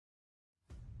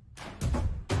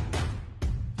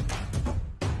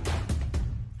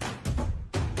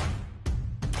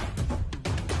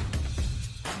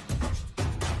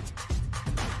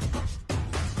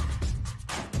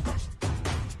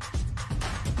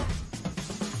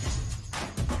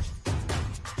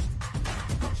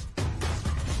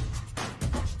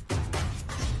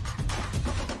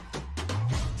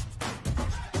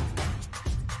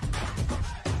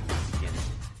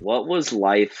What was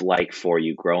life like for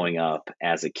you growing up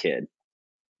as a kid?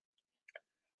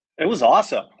 It was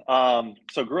awesome.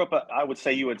 So grew up, I would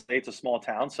say you would say it's a small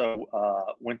town. So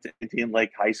went to Indian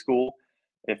Lake High School.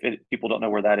 People don't know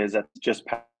where that is, that's just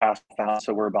past town.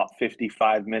 So we're about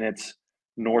 55 minutes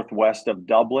northwest of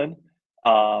Dublin.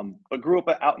 But grew up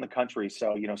out in the country.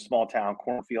 So, small town,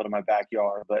 cornfield in my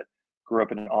backyard, but grew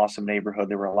up in an awesome neighborhood.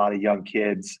 There were a lot of young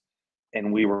kids,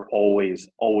 and we were always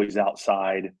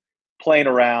outside playing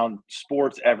around,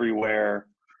 sports everywhere.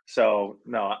 So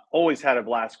no, I always had a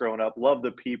blast growing up. Love the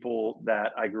people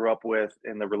that I grew up with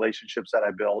and the relationships that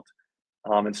I built,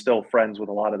 and still friends with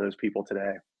a lot of those people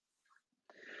today.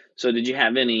 So did you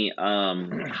have any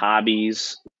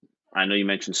hobbies? I know you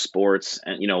mentioned sports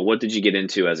and what did you get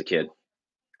into as a kid?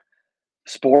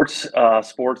 Sports,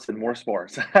 and more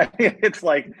sports. It's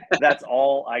like that's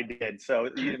all I did. So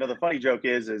the funny joke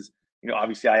is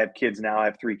obviously I have kids now. I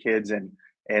have three kids, and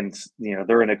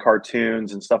they're into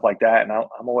cartoons and stuff like that. And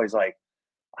I'm always like,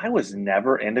 I was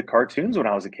never into cartoons when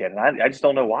I was a kid, and I just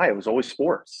don't know why. It was always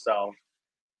sports. So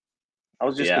I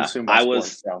was just Yeah, consumed by I sports.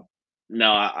 was So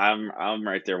no, I'm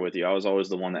right there with you. I was always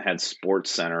the one that had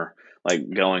Sports Center like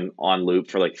going on loop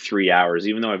for like 3 hours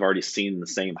even though I've already seen the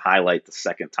same highlight the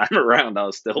second time around. I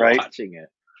was still right. watching it.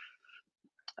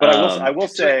 But I will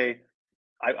So say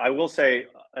I will say,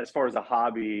 as far as a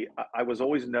hobby, I was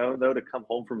always known though to come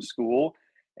home from school,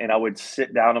 and I would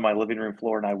sit down on my living room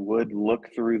floor and I would look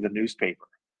through the newspaper.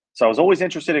 So I was always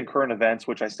interested in current events,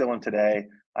 which I still am today.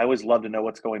 I always love to know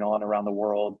what's going on around the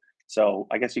world. So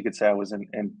I guess you could say I was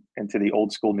into the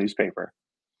old school newspaper.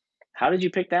 how did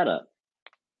you pick that up?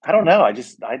 I don't know. I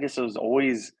just was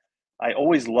always I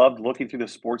always loved looking through the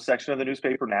sports section of the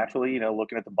newspaper naturally,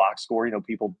 looking at the box score.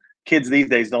 Kids these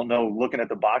days don't know looking at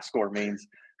the box score means,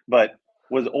 but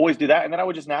was always do that. And then I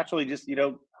would just naturally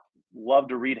love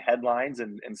to read headlines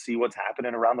and see what's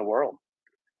happening around the world.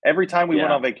 Every time we went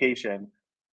Yeah, on vacation,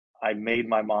 I made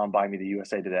my mom buy me the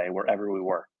USA Today wherever we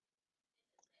were.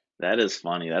 that is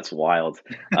funny. That's wild.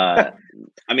 Uh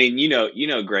I mean, you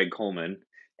know Greg Coleman,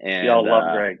 and Y'all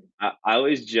love Greg. I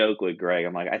always joke with Greg.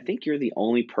 I'm like, I think you're the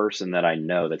only person that I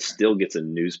know that still gets a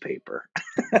newspaper.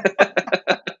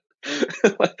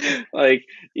 Like,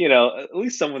 at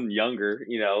least someone younger,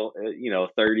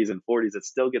 30s and 40s that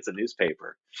still gets a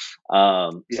newspaper.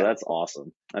 So Yeah. that's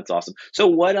awesome. That's awesome. So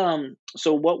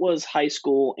what was high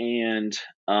school and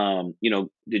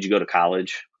did you go to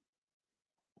college?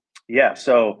 Yeah,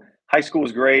 so high school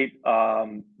was great.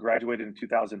 Graduated in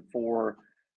 2004.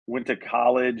 Went to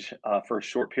college for a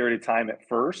short period of time at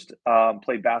first.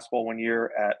 Played basketball 1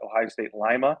 year at Ohio State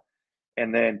Lima,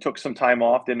 and then took some time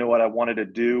off. Didn't know what I wanted to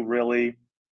do really,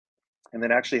 and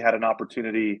then actually had an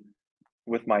opportunity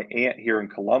with my aunt here in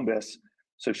Columbus.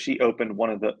 So she opened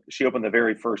the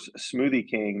very first Smoothie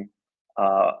King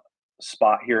uh,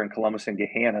 spot here in Columbus and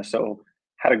Gahanna. So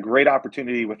had a great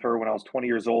opportunity with her when I was 20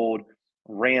 years old.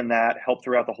 Ran that, helped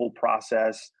throughout the whole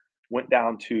process. Went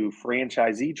down to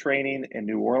franchisee training in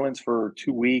New Orleans for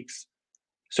 2 weeks.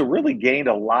 So really gained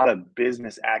a lot of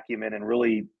business acumen and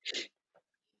really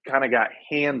kind of got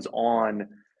hands on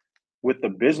with the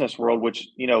business world. Which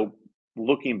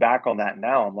looking back on that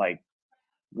now, I'm like,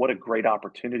 what a great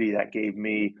opportunity that gave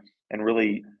me, and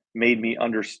really made me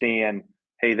understand,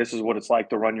 hey, this is what it's like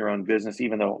to run your own business,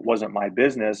 even though it wasn't my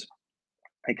business.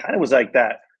 It kind of was like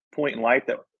that point in life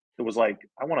that it was like,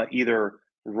 I want to either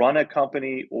run a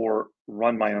company or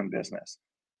run my own business.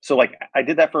 So like I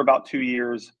did that for about 2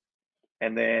 years,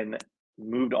 and then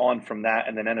moved on from that,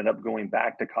 and then ended up going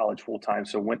back to college full time.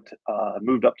 So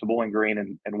moved up to Bowling Green,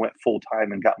 and went full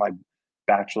time and got my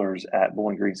bachelor's at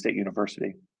Bowling Green State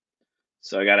University.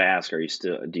 So I got to ask, do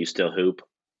you still hoop?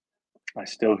 I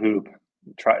still hoop.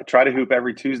 Try to hoop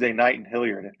every Tuesday night in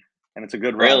Hilliard, and it's a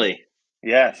good run. Really?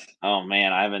 Yes. Oh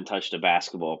man, I haven't touched a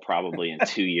basketball probably in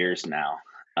 2 years now.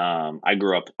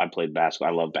 I played basketball.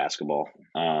 I love basketball.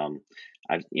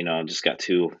 I just got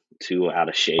too out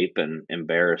of shape and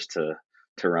embarrassed to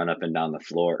run up and down the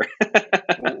floor.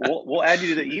 We'll add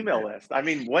you to the email list. I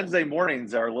mean, Wednesday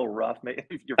mornings are a little rough.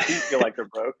 If your feet feel like they're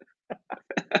broke.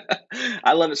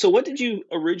 I love it. So did you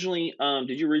originally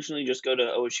just go to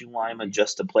OSU Lima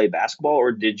just to play basketball,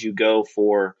 or did you go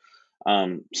for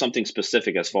something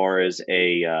specific as far as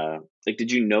like,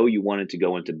 did you know you wanted to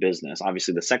go into business?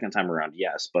 Obviously the second time around,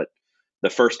 yes, but the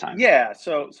first time. Yeah,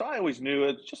 so I always knew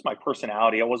it's just my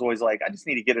personality. I was always like, I just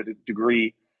need to get a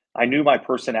degree. I knew my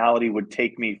personality would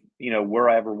take me, where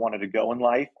I ever wanted to go in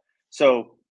life.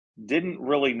 So didn't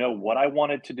really know what I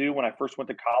wanted to do when I first went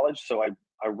to college. So I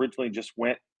originally just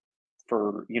went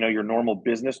for your normal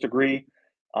business degree.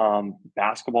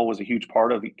 Basketball was a huge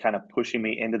part of kind of pushing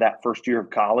me into that first year of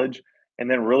college, And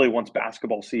then really once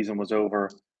basketball season was over,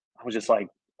 I was just like,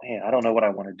 man, I don't know what I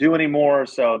want to do anymore.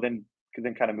 So then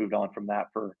kind of moved on from that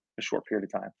for a short period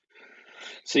of time.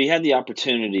 So you had the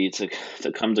opportunity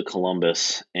to come to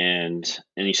Columbus, and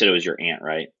you said it was your aunt,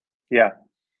 right? Yeah.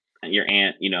 And your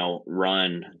aunt,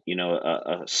 run,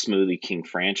 a Smoothie King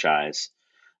franchise.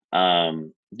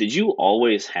 Did you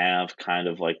always have kind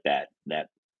of like that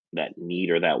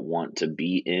need or that want to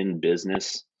be in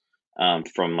business,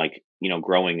 from, like,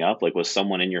 growing up? Like, was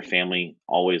someone in your family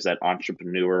always that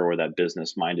entrepreneur or that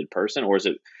business-minded person? Or is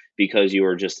it because you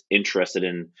were just interested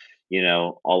in,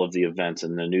 all of the events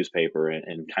in the newspaper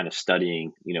and kind of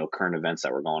studying, current events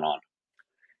that were going on?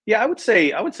 Yeah, I would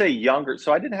say younger.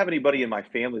 So I didn't have anybody in my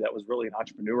family that was really an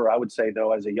entrepreneur. I would say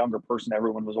though, as a younger person,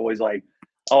 everyone was always like,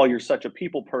 "Oh, you're such a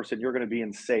people person. You're going to be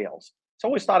in sales." So I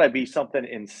always thought I'd be something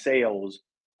in sales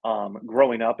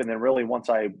growing up, and then really once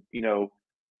I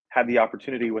had the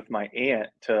opportunity with my aunt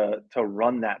to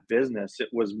run that business, it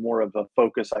was more of a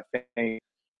focus. I think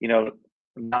you know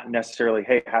not necessarily,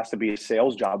 hey, it has to be a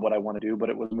sales job what I want to do, but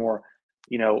it was more,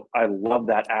 I love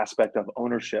that aspect of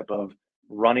ownership of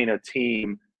running a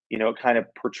team. It kind of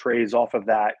portrays off of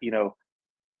that,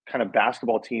 kind of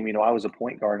basketball team. I was a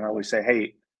point guard and I always say,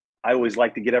 hey, I always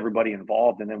like to get everybody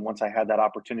involved. And then once I had that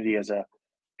opportunity as a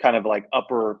kind of like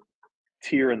upper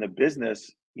tier in the business,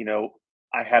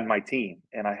 I had my team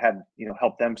and I had,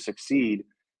 helped them succeed.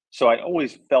 So I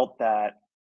always felt that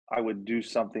I would do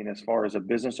something as far as a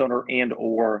business owner and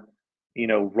or,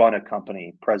 run a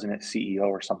company, president, CEO,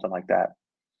 or something like that.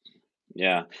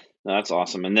 Yeah, no, that's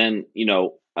awesome. And then,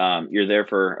 you're there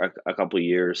for a couple of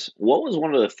years. What was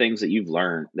one of the things that you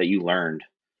learned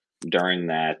during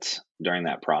that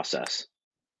process?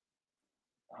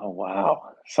 Oh wow.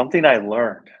 Something I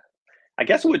learned. I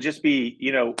guess it would just be,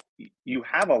 you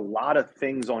have a lot of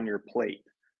things on your plate.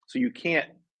 So you can't,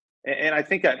 and I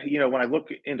think that, when I look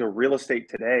into real estate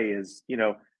today is,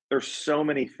 there's so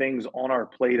many things on our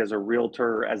plate as a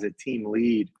realtor, as a team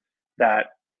lead, that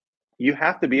you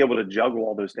have to be able to juggle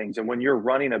all those things. And when you're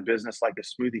running a business like a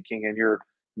Smoothie King and you're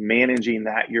managing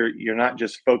that, you're not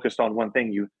just focused on one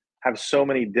thing. You have so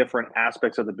many different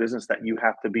aspects of the business that you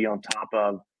have to be on top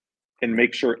of and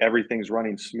make sure everything's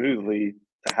running smoothly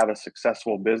to have a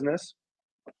successful business.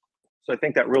 So I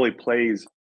think that really plays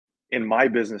in my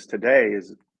business today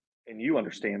is, and you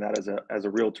understand that as a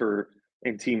realtor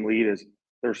and team lead is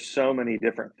there's so many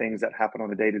different things that happen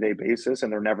on a day-to-day basis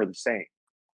and they're never the same.